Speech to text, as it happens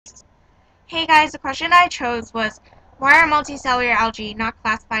Hey guys, the question I chose was, why are multicellular algae not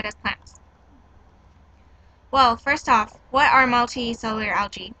classified as plants? Well, first off, what are multicellular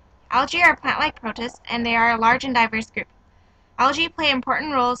algae? Algae are plant-like protists, and they are a large and diverse group. Algae play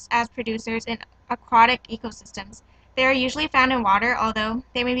important roles as producers in aquatic ecosystems. They are usually found in water, although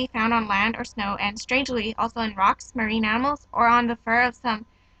they may be found on land or snow, and strangely, also in rocks, marine animals, or on the fur of some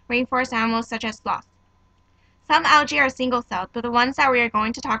rainforest animals such as sloths. Some algae are single-celled, but the ones that we are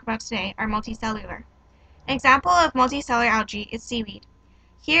going to talk about today are multicellular. An example of multicellular algae is seaweed.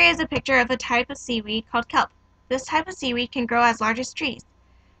 Here is a picture of a type of seaweed called kelp. This type of seaweed can grow as large as trees.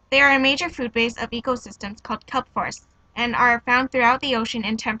 They are a major food base of ecosystems called kelp forests and are found throughout the ocean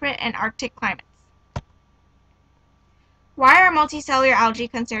in temperate and Arctic climates. Why are multicellular algae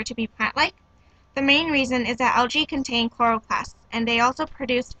considered to be plant-like? The main reason is that algae contain chloroplasts, and they also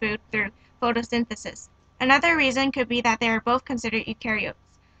produce food through photosynthesis. Another reason could be that they are both considered eukaryotes.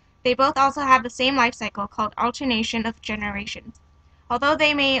 They both also have the same life cycle called alternation of generations. Although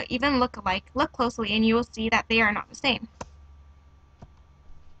they may even look alike, look closely and you will see that they are not the same.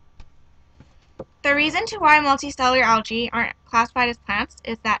 The reason to why multicellular algae aren't classified as plants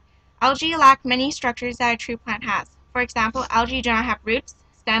is that algae lack many structures that a true plant has. For example, algae do not have roots,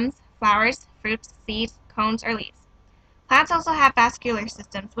 stems, flowers, fruits, seeds, cones, or leaves. Plants also have vascular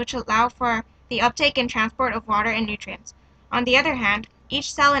systems, which allow for the uptake and transport of water and nutrients. On the other hand,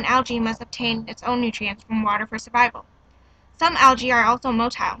 each cell in algae must obtain its own nutrients from water for survival. Some algae are also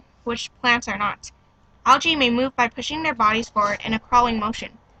motile, which plants are not. Algae may move by pushing their bodies forward in a crawling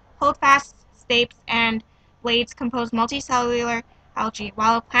motion. Holdfast, stapes, and blades compose multicellular algae,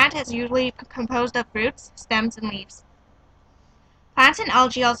 while a plant is usually composed of roots, stems, and leaves. Plants and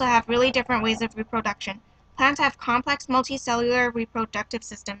algae also have really different ways of reproduction. Plants have complex multicellular reproductive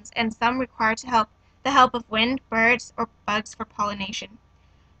systems, and some require the help of wind, birds, or bugs for pollination.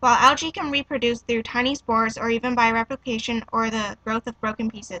 While algae can reproduce through tiny spores or even by replication or the growth of broken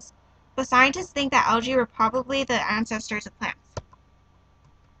pieces. But scientists think that algae were probably the ancestors of plants.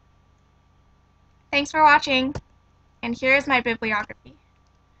 Thanks for watching, and here is my bibliography.